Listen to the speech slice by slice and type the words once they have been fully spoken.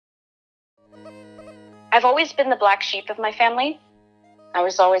I've always been the black sheep of my family. I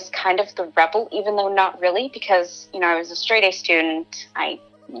was always kind of the rebel, even though not really, because, I was a straight A student. I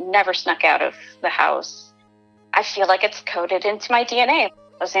never snuck out of the house. I feel like it's coded into my DNA.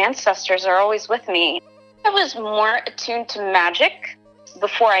 Those ancestors are always with me. I was more attuned to magic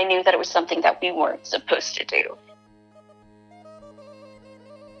before I knew that it was something that we weren't supposed to do.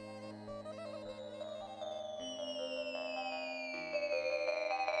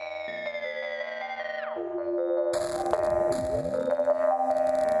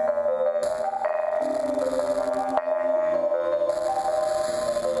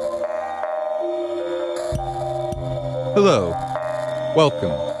 Hello,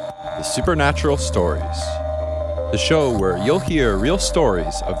 welcome to Supernatural Stories, the show where you'll hear real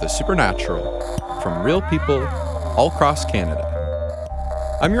stories of the supernatural from real people all across Canada.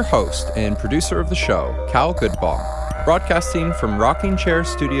 I'm your host and producer of the show, Cal Goodbaum, broadcasting from Rocking Chair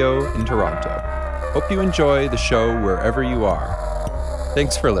Studio in Toronto. Hope you enjoy the show wherever you are.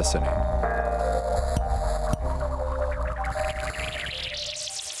 Thanks for listening.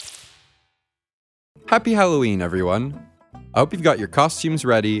 Happy Halloween, everyone! I hope you've got your costumes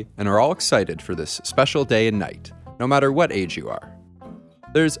ready and are all excited for this special day and night, no matter what age you are.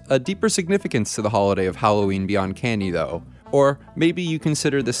 There's a deeper significance to the holiday of Halloween beyond candy, though, or maybe you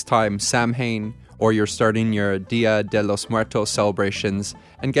consider this time Samhain, or you're starting your Dia de los Muertos celebrations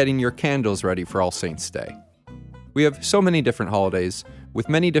and getting your candles ready for All Saints' Day. We have so many different holidays, with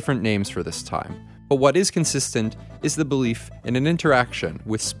many different names for this time, but what is consistent is the belief in an interaction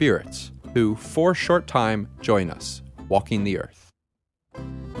with spirits, who, for a short time, join us, walking the earth.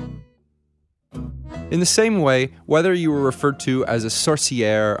 In the same way, whether you were referred to as a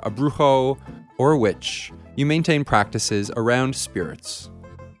sorcière, a brujo, or a witch, you maintain practices around spirits.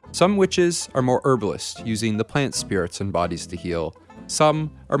 Some witches are more herbalist, using the plant spirits and bodies to heal.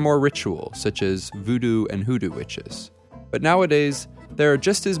 Some are more ritual, such as voodoo and hoodoo witches. But nowadays, there are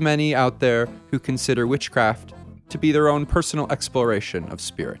just as many out there who consider witchcraft to be their own personal exploration of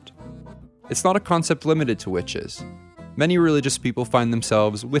spirit. It's not a concept limited to witches. Many religious people find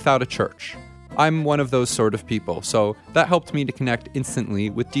themselves without a church. I'm one of those sort of people, so that helped me to connect instantly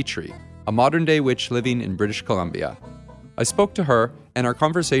with Deirdre, a modern-day witch living in British Columbia. I spoke to her, and our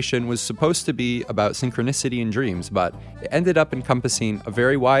conversation was supposed to be about synchronicity in dreams, but it ended up encompassing a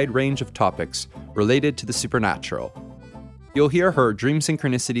very wide range of topics related to the supernatural. You'll hear her dream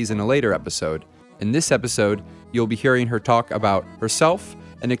synchronicities in a later episode. In this episode, you'll be hearing her talk about herself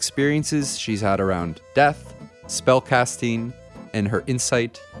and experiences she's had around death, spellcasting, and her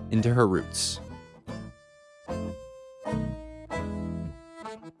insight into her roots.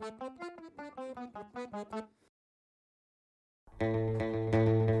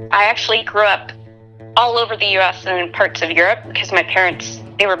 I actually grew up all over the US and in parts of Europe because my parents,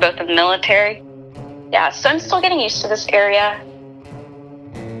 they were both in the military. Yeah, so I'm still getting used to this area.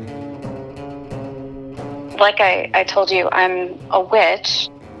 Like I told you, I'm a witch.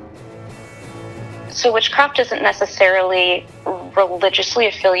 So witchcraft isn't necessarily religiously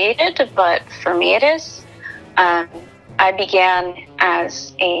affiliated, but for me it is. I began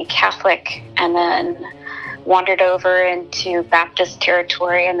as a Catholic and then wandered over into Baptist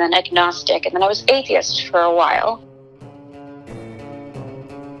territory and then agnostic, and then I was atheist for a while.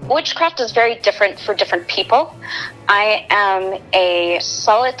 Witchcraft is very different for different people. I am a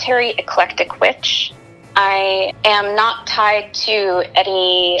solitary eclectic witch. I am not tied to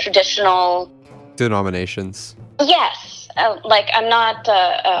any traditional denominations. Yes. I'm not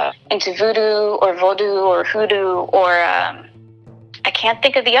into voodoo or vodou or hoodoo or I can't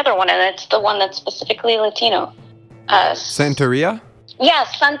think of the other one, and it's the one that's specifically Latino. Santeria? Yeah,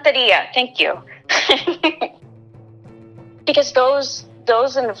 Santeria. Thank you. Because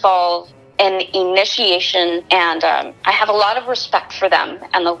those involve an initiation, and I have a lot of respect for them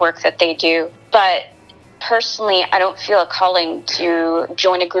and the work that they do. But personally, I don't feel a calling to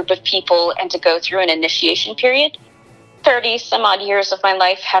join a group of people and to go through an initiation period. 30 some odd years of my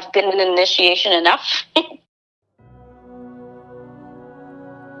life have been an initiation enough.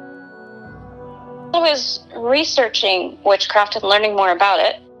 I was researching witchcraft and learning more about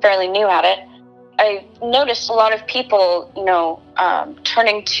it, fairly new at it. I noticed a lot of people,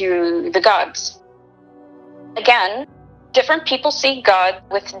 turning to the gods. Again, different people see God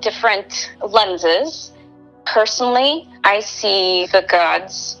with different lenses. Personally, I see the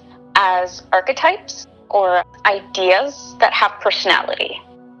gods as archetypes or ideas that have personality.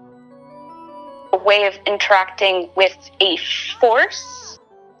 A way of interacting with a force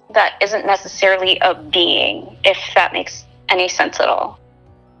that isn't necessarily a being, if that makes any sense at all.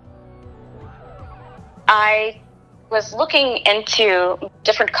 I was looking into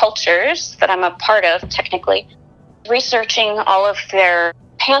different cultures that I'm a part of, technically, researching all of their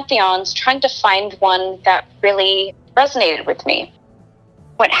pantheons, trying to find one that really resonated with me.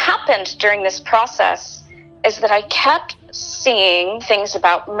 What happened during this process is that I kept seeing things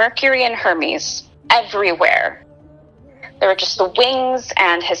about Mercury and Hermes everywhere. There were just the wings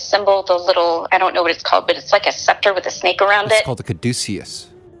and his symbol, the little, I don't know what it's called, but it's like a scepter with a snake around it. It's called a caduceus.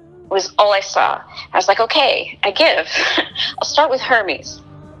 It was all I saw. I was like, okay, I give. I'll start with Hermes.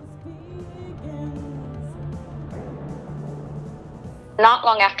 Not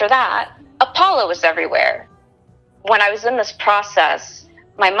long after that, Apollo was everywhere. When I was in this process,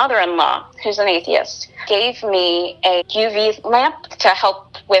 my mother-in-law, who's an atheist, gave me a UV lamp to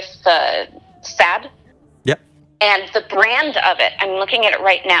help with the SAD. Yep. And the brand of it, I'm looking at it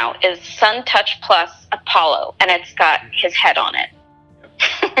right now, is Sun Touch Plus Apollo, and it's got his head on it.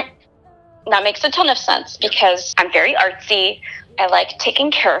 That makes a ton of sense because I'm very artsy. I like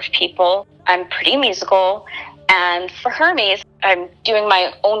taking care of people. I'm pretty musical. And for Hermes, I'm doing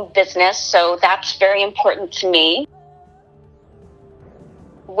my own business, so that's very important to me.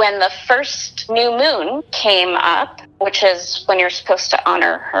 When the first new moon came up, which is when you're supposed to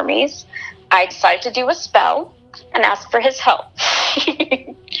honor Hermes, I decided to do a spell and ask for his help.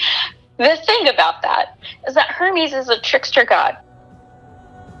 The thing about that is that Hermes is a trickster god.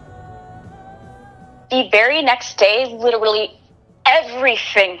 The very next day, literally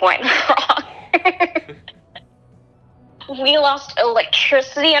everything went wrong. We lost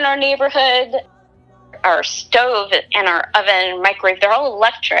electricity in our neighborhood. Our stove and our oven and microwave, they're all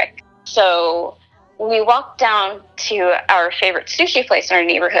electric. So we walked down to our favorite sushi place in our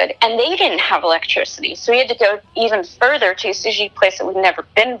neighborhood, and they didn't have electricity. So we had to go even further to a sushi place that we'd never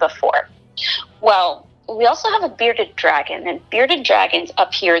been before. Well, we also have a bearded dragon, and bearded dragons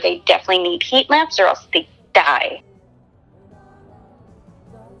up here, they definitely need heat lamps or else they die.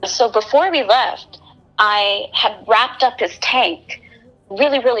 So before we left, I had wrapped up his tank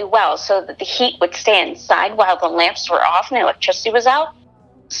really, really well so that the heat would stay inside while the lamps were off and the electricity was out.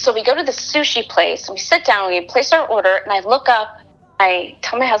 So we go to the sushi place, and we sit down, we place our order, and I look up, I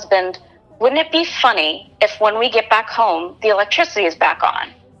tell my husband, wouldn't it be funny if when we get back home, the electricity is back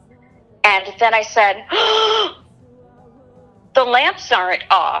on? And then I said, the lamps aren't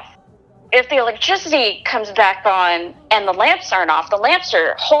off. If the electricity comes back on and the lamps aren't off, the lamps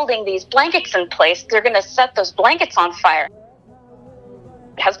are holding these blankets in place. They're going to set those blankets on fire.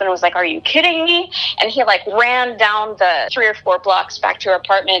 My husband was like, are you kidding me? And he ran down the 3 or 4 blocks back to our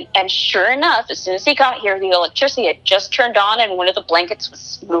apartment. And sure enough, as soon as he got here, the electricity had just turned on and one of the blankets was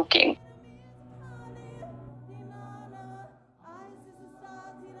smoking.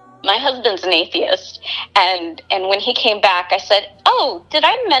 My husband's an atheist, and when he came back, I said, oh, did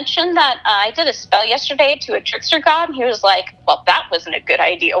I mention that I did a spell yesterday to a trickster god? And he was like, well, that wasn't a good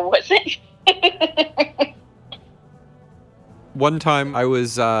idea, was it? One time I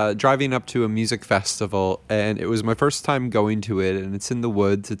was driving up to a music festival, and it was my first time going to it, and it's in the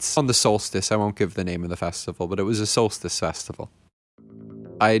woods. It's on the solstice. I won't give the name of the festival, but it was a solstice festival.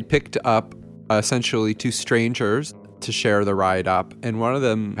 I had picked up essentially 2 strangers to share the ride up, and one of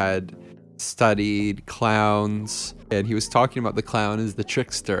them had studied clowns, and he was talking about the clown as the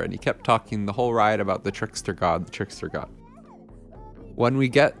trickster, and he kept talking the whole ride about the trickster god. When we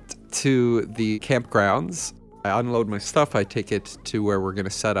get to the campgrounds, I unload my stuff, I take it to where we're going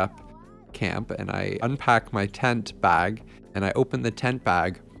to set up camp, and I unpack my tent bag, and I open the tent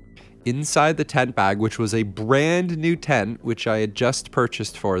bag. Inside the tent bag, which was a brand new tent, which I had just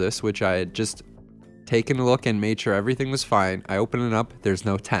purchased for this, which I had just taken a look and made sure everything was fine. I open it up, there's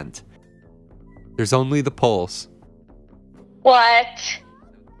no tent. There's only the poles. What?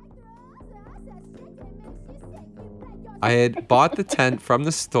 I had bought the tent from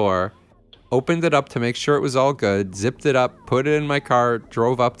the store, opened it up to make sure it was all good, zipped it up, put it in my car,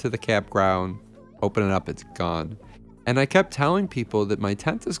 drove up to the campground, open it up, it's gone. And I kept telling people that my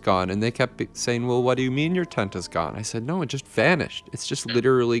tent is gone, and they kept saying, well, what do you mean your tent is gone? I said, no, it just vanished. It's just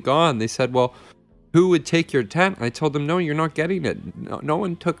literally gone. They said, well, who would take your tent? I told them, no, you're not getting it. No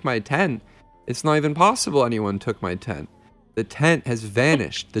one took my tent. It's not even possible anyone took my tent. The tent has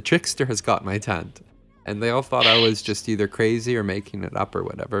vanished. The trickster has got my tent. And they all thought I was just either crazy or making it up or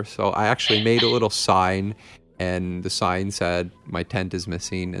whatever. So I actually made a little sign, and the sign said, my tent is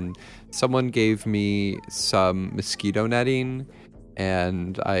missing. And someone gave me some mosquito netting,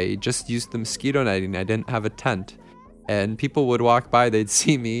 and I just used the mosquito netting. I didn't have a tent. And people would walk by, they'd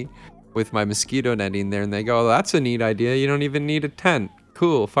see me with my mosquito netting there, and they go, oh, that's a neat idea. You don't even need a tent.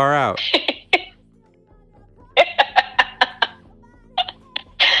 Cool, far out.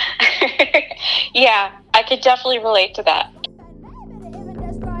 Yeah, I could definitely relate to that.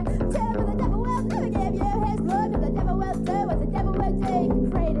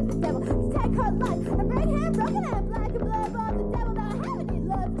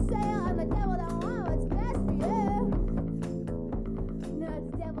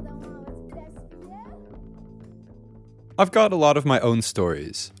 I've got a lot of my own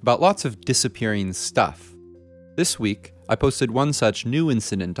stories about lots of disappearing stuff. This week, I posted one such new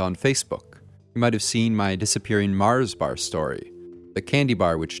incident on Facebook. You might have seen my disappearing Mars bar story. The candy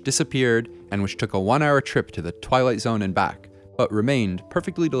bar which disappeared and which took a 1-hour trip to the Twilight Zone and back, but remained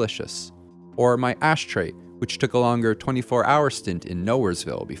perfectly delicious. Or my ashtray, which took a longer 24-hour stint in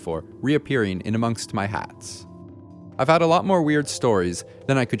Nowheresville before reappearing in amongst my hats. I've had a lot more weird stories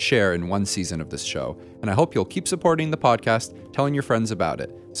than I could share in one season of this show, and I hope you'll keep supporting the podcast, telling your friends about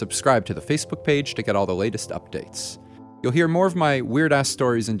it. Subscribe to the Facebook page to get all the latest updates. You'll hear more of my weird-ass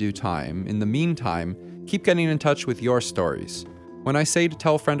stories in due time. In the meantime, keep getting in touch with your stories. When I say to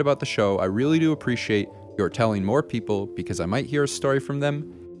tell a friend about the show, I really do appreciate your telling more people because I might hear a story from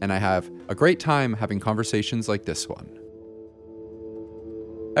them, and I have a great time having conversations like this one.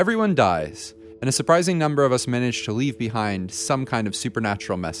 Everyone dies, and a surprising number of us manage to leave behind some kind of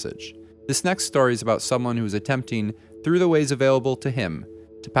supernatural message. This next story is about someone who is attempting, through the ways available to him,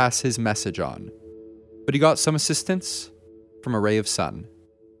 to pass his message on. But he got some assistance from a ray of sun.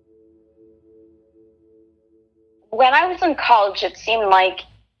 When I was in college, it seemed like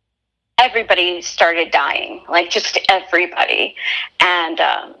everybody started dying, like just everybody. And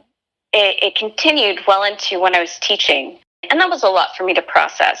it continued well into when I was teaching. And that was a lot for me to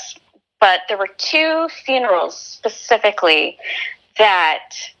process. But there were 2 funerals specifically that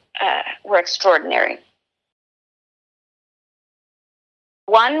were extraordinary.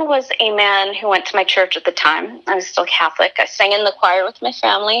 One was a man who went to my church at the time. I was still Catholic. I sang in the choir with my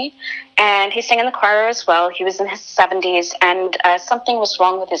family, and he sang in the choir as well. He was in his 70s, and something was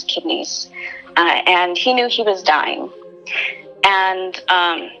wrong with his kidneys, and he knew he was dying. And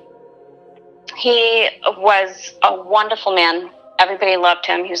he was a wonderful man. Everybody loved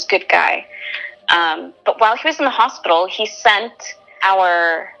him. He was a good guy. But while he was in the hospital, he sent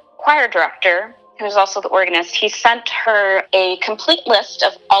our choir director, who was also the organist, he sent her a complete list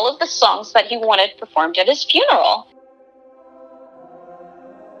of all of the songs that he wanted performed at his funeral.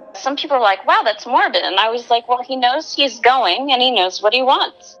 Some people were like, wow, that's morbid. And I was like, well, he knows he's going and he knows what he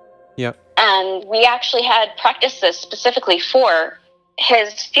wants. Yep. And we actually had practiced this specifically for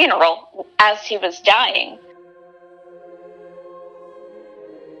his funeral as he was dying.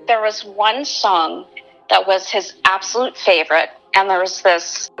 There was one song that was his absolute favorite, and there was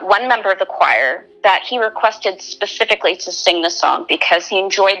this one member of the choir that he requested specifically to sing the song because he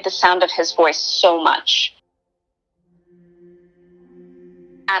enjoyed the sound of his voice so much.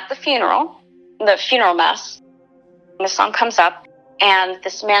 At the funeral mass, the song comes up, and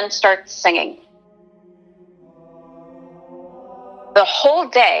this man starts singing. The whole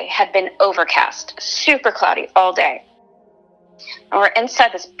day had been overcast, super cloudy all day. And we're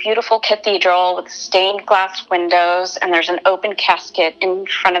inside this beautiful cathedral with stained glass windows, and there's an open casket in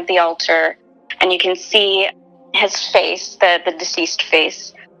front of the altar, and you can see his face, the deceased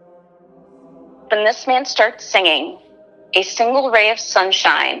face. When this man starts singing, a single ray of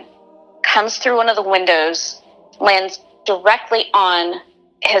sunshine comes through one of the windows, lands directly on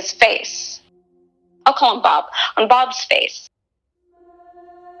his face. I'll call him Bob, on Bob's face.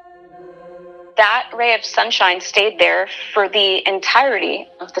 That ray of sunshine stayed there for the entirety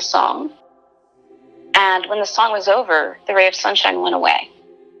of the song. And when the song was over, the ray of sunshine went away.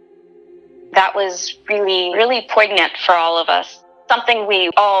 That was really, really poignant for all of us. Something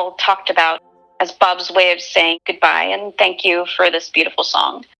we all talked about as Bob's way of saying goodbye and thank you for this beautiful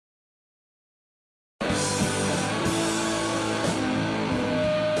song.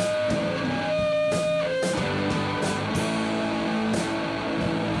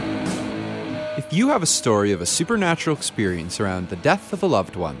 If you have a story of a supernatural experience around the death of a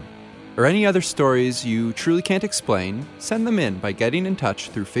loved one, or any other stories you truly can't explain, send them in by getting in touch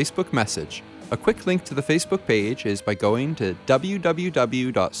through Facebook Message. A quick link to the Facebook page is by going to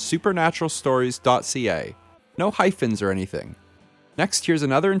www.supernaturalstories.ca. No hyphens or anything. Next, here's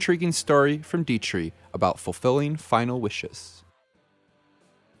another intriguing story from Dietrich about fulfilling final wishes.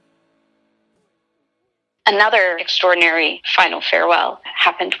 Another extraordinary final farewell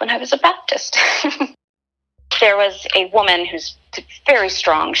happened when I was a Baptist. There was a woman who's very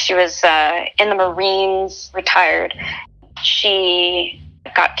strong. She was in the Marines, retired. She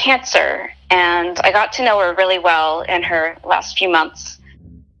got cancer, and I got to know her really well in her last few months.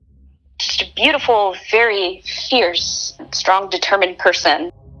 Just a beautiful, very fierce, strong, determined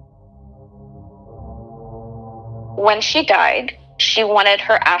person. when she died, she wanted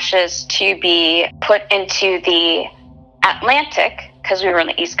her ashes to be put into the Atlantic, because we were on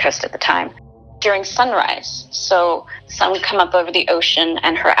the East Coast at the time, during sunrise. So the sun would come up over the ocean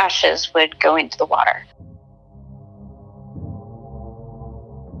and her ashes would go into the water.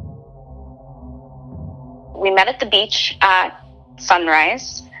 We met at the beach at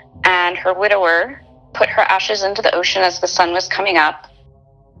sunrise, and her widower put her ashes into the ocean as the sun was coming up.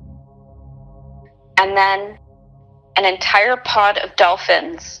 And then an entire pod of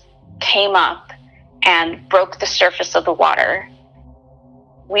dolphins came up and broke the surface of the water.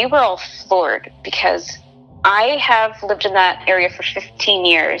 We were all floored because I have lived in that area for 15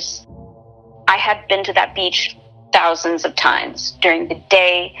 years. I had been to that beach thousands of times during the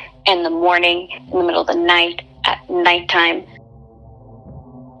day, in the morning, in the middle of the night, at nighttime.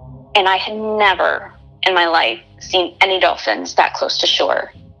 And I had never in my life seen any dolphins that close to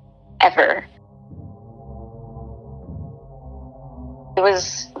shore, ever. It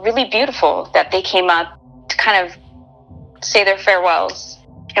was really beautiful that they came up to kind of say their farewells.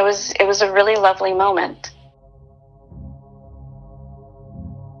 It was a really lovely moment.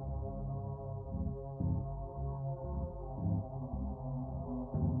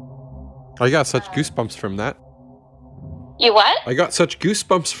 I got such goosebumps from that. You what? I got such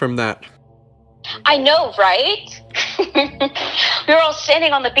goosebumps from that. I know, right? We were all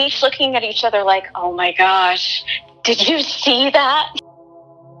standing on the beach looking at each other like, oh my gosh, did you see that?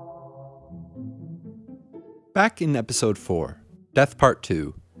 Back in episode 4, Death Part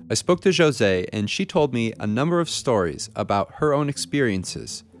 2, I spoke to José and she told me a number of stories about her own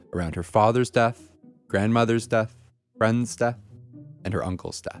experiences around her father's death, grandmother's death, friend's death, and her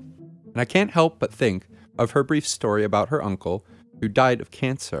uncle's death. And I can't help but think of her brief story about her uncle who died of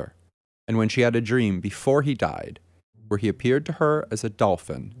cancer, and when she had a dream before he died, where he appeared to her as a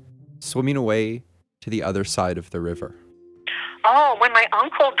dolphin, swimming away to the other side of the river. Oh, when my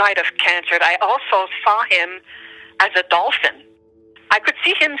uncle died of cancer, I also saw him as a dolphin. I could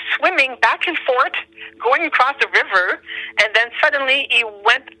see him swimming back and forth, going across the river, and then suddenly he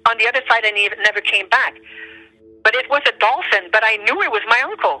went on the other side and he never came back. But it was a dolphin, but I knew it was my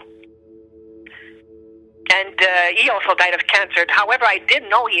uncle. And he also died of cancer. However, I didn't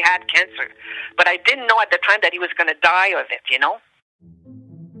know he had cancer, but I didn't know at the time that he was going to die of it, you know?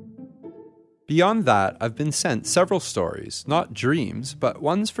 Beyond that, I've been sent several stories, not dreams, but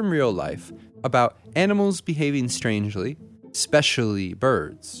ones from real life, about animals behaving strangely, especially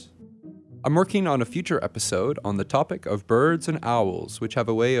birds. I'm working on a future episode on the topic of birds and owls, which have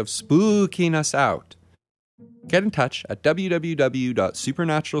a way of spooking us out. Get in touch at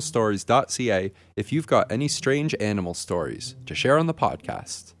www.supernaturalstories.ca if you've got any strange animal stories to share on the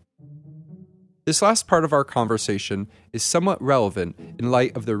podcast. This last part of our conversation is somewhat relevant in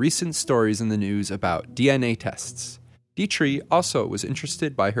light of the recent stories in the news about DNA tests. Dietrich also was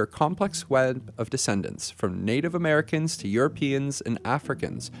interested by her complex web of descendants from Native Americans to Europeans and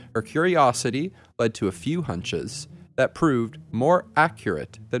Africans. Her curiosity led to a few hunches that proved more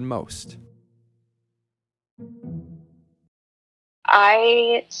accurate than most.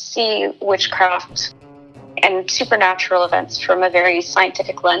 I see witchcraft and supernatural events from a very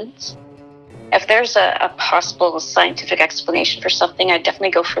scientific lens. If there's a possible scientific explanation for something, I definitely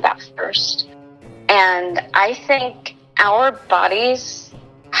go for that first. And I think our bodies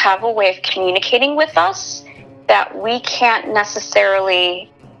have a way of communicating with us that we can't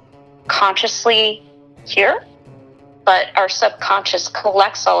necessarily consciously hear, but our subconscious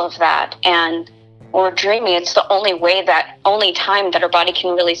collects all of that. And when we're dreaming, it's the only time that our body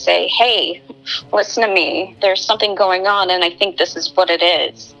can really say, hey, listen to me. There's something going on, and I think this is what it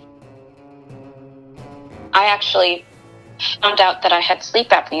is. I actually found out that I had sleep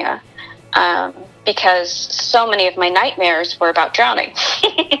apnea because so many of my nightmares were about drowning.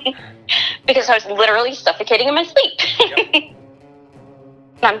 Because I was literally suffocating in my sleep. Yep.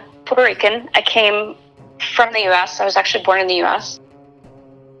 I'm Puerto Rican. I came from the U.S. I was actually born in the U.S.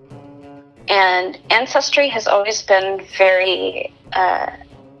 And ancestry has always been very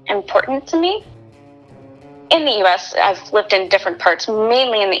important to me. In the U.S., I've lived in different parts,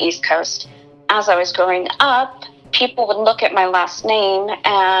 mainly in the East Coast. As I was growing up, people would look at my last name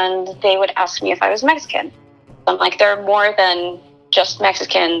and they would ask me if I was Mexican. I'm like, there are more than just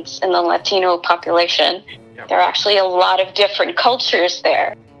Mexicans in the Latino population. Yep. There are actually a lot of different cultures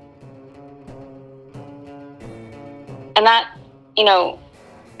there. And that,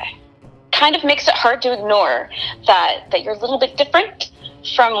 kind of makes it hard to ignore that you're a little bit different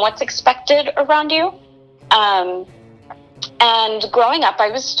from what's expected around you. And growing up, I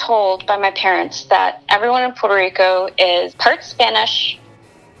was told by my parents that everyone in Puerto Rico is part Spanish,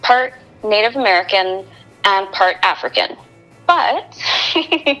 part Native American, and part African. But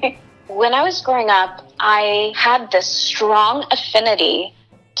when I was growing up, I had this strong affinity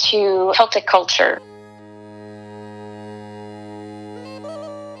to Celtic culture.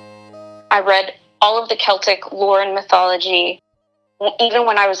 I read all of the Celtic lore and mythology. Even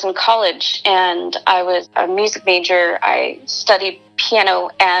when I was in college and I was a music major, I studied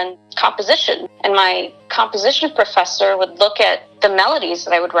piano and composition. And my composition professor would look at the melodies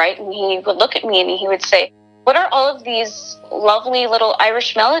that I would write, and he would look at me and he would say, "What are all of these lovely little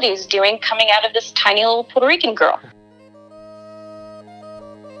Irish melodies doing coming out of this tiny little Puerto Rican girl?"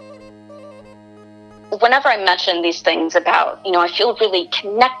 Whenever I mention these things about, I feel really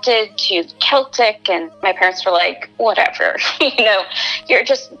connected to Celtic, and my parents were like, "Whatever, you're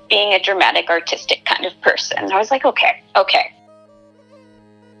just being a dramatic, artistic kind of person." And I was like, okay.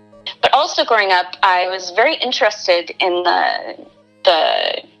 But also growing up, I was very interested in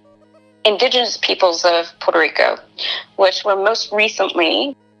the indigenous peoples of Puerto Rico, which were most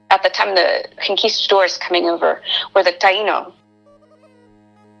recently, at the time the conquistadors coming over, were the Taino.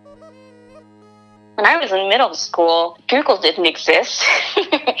 When I was in middle school, Google didn't exist.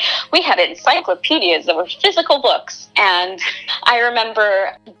 We had encyclopedias that were physical books. And I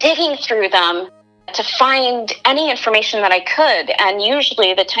remember digging through them to find any information that I could. And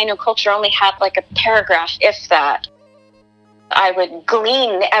usually the Taino culture only had like a paragraph, if that. I would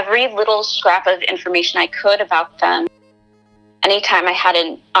glean every little scrap of information I could about them. Anytime I had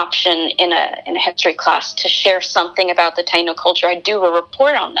an option in a history class to share something about the Taino culture, I'd do a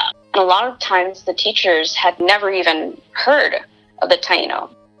report on them. And a lot of times the teachers had never even heard of the Taino.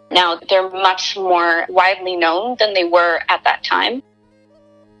 Now they're much more widely known than they were at that time.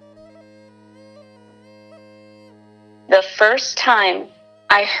 The first time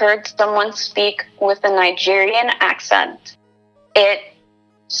I heard someone speak with a Nigerian accent, it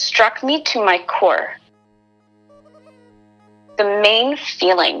struck me to my core. The main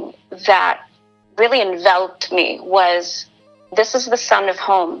feeling that really enveloped me was, this is the sound of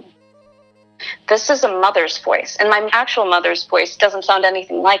home. This is a mother's voice. And my actual mother's voice doesn't sound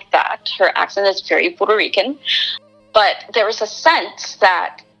anything like that. Her accent is very Puerto Rican. But there was a sense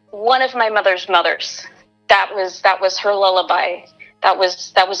that one of my mother's mothers, that was her lullaby. That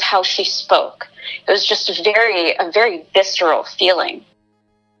was how she spoke. It was just a very visceral feeling.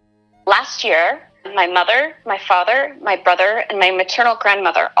 Last year, my mother, my father, my brother, and my maternal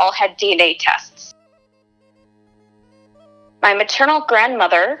grandmother all had DNA tests. My maternal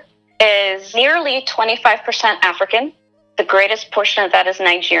grandmother is nearly 25% African. The greatest portion of that is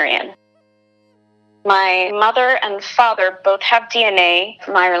Nigerian. My mother and father both have DNA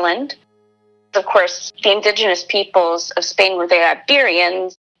from Ireland. Of course, the indigenous peoples of Spain were the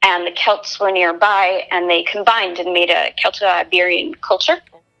Iberians, and the Celts were nearby, and they combined and made a Celto-Iberian culture.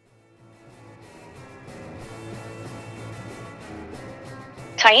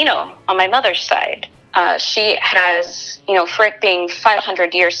 Taino, on my mother's side, she has, for it being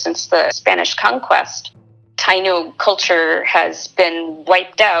 500 years since the Spanish conquest, Taino culture has been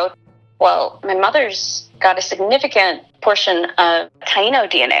wiped out. Well, my mother's got a significant portion of Taino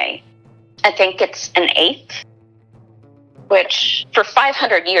DNA. I think it's an eighth, which for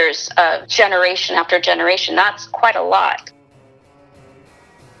 500 years of generation after generation, that's quite a lot.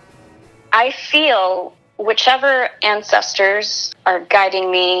 I feel whichever ancestors are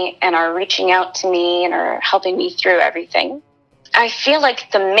guiding me and are reaching out to me and are helping me through everything, I feel like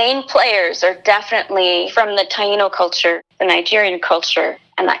the main players are definitely from the Taino culture, the Nigerian culture,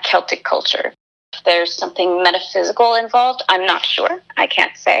 and that Celtic culture. If there's something metaphysical involved, I'm not sure. I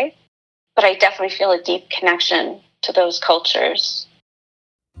can't say. But I definitely feel a deep connection to those cultures.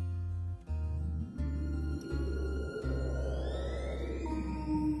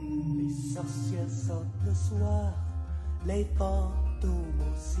 Les sorcières sortent le soir, les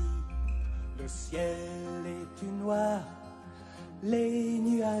fantômes aussi. Le ciel est tout noir, les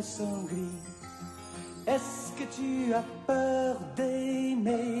nuages sont gris. Est-ce que tu as peur des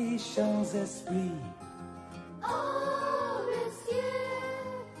méchants esprits? Oh, le ciel,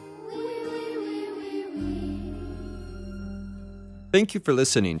 oui, oui, oui, oui, oui. Thank you for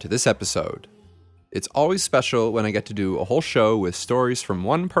listening to this episode. It's always special when I get to do a whole show with stories from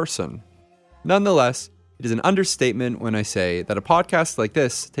one person. Nonetheless, it is an understatement when I say that a podcast like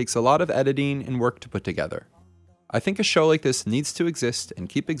this takes a lot of editing and work to put together. I think a show like this needs to exist and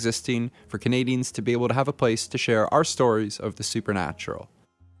keep existing for Canadians to be able to have a place to share our stories of the supernatural.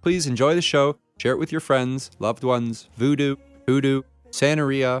 Please enjoy the show, share it with your friends, loved ones, voodoo, hoodoo,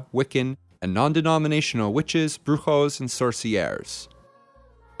 Santeria, Wiccan, and non-denominational witches, brujos, and sorcières.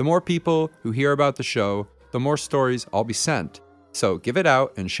 The more people who hear about the show, the more stories I'll be sent, So give it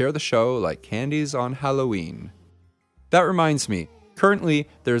out and share the show like candies on Halloween. That reminds me, currently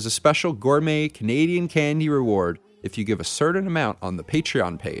there's a special gourmet Canadian candy reward if you give a certain amount on the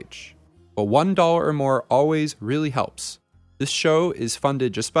Patreon page. But $1 or more always really helps. This show is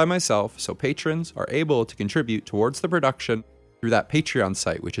funded just by myself, so patrons are able to contribute towards the production through that Patreon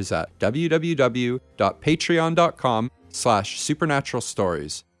site, which is at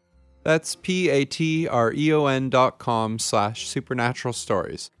www.patreon.com/supernaturalstories. That's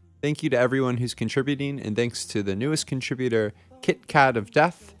patreon.com/supernaturalstories. Thank you to everyone who's contributing, and thanks to the newest contributor, Kit Kat of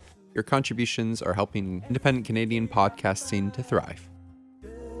Death. Your contributions are helping independent Canadian podcasting to thrive.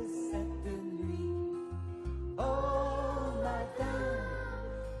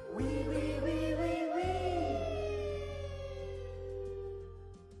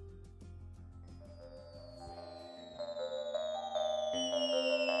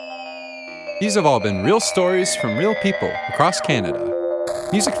 These have all been real stories from real people across Canada.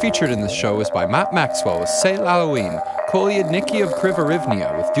 Music featured in this show is by Matt Maxwell with Say Halloween, Koliad Nikki of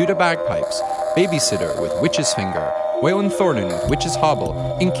Krivarivnia with Duda Bagpipes, Babysitter with Witch's Finger, Waylon Thornton with Witch's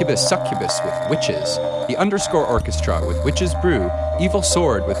Hobble, Incubus Succubus with Witches, The Underscore Orchestra with Witch's Brew, Evil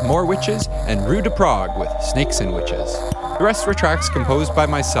Sword with More Witches, and Rue de Prague with Snakes and Witches. The rest were tracks composed by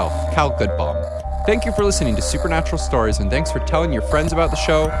myself, Cal Goodbaum. Thank you for listening to Supernatural Stories, and thanks for telling your friends about the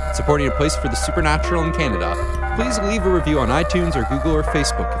show, supporting a place for the supernatural in Canada. Please leave a review on iTunes or Google or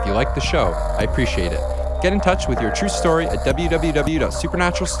Facebook if you like the show. I appreciate it. Get in touch with your true story at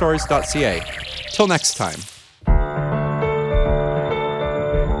www.supernaturalstories.ca. Till next time.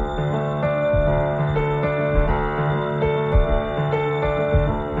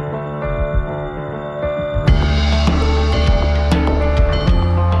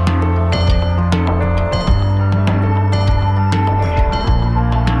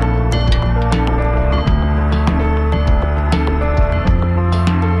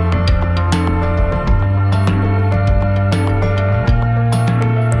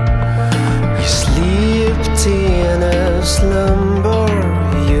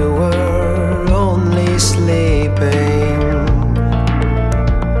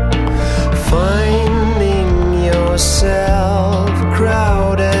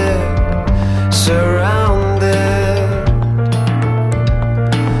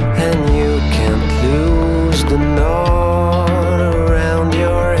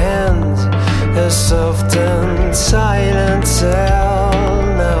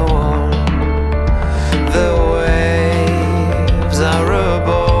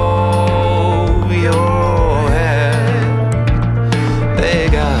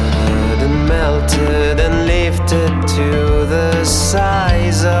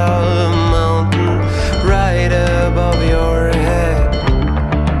 size of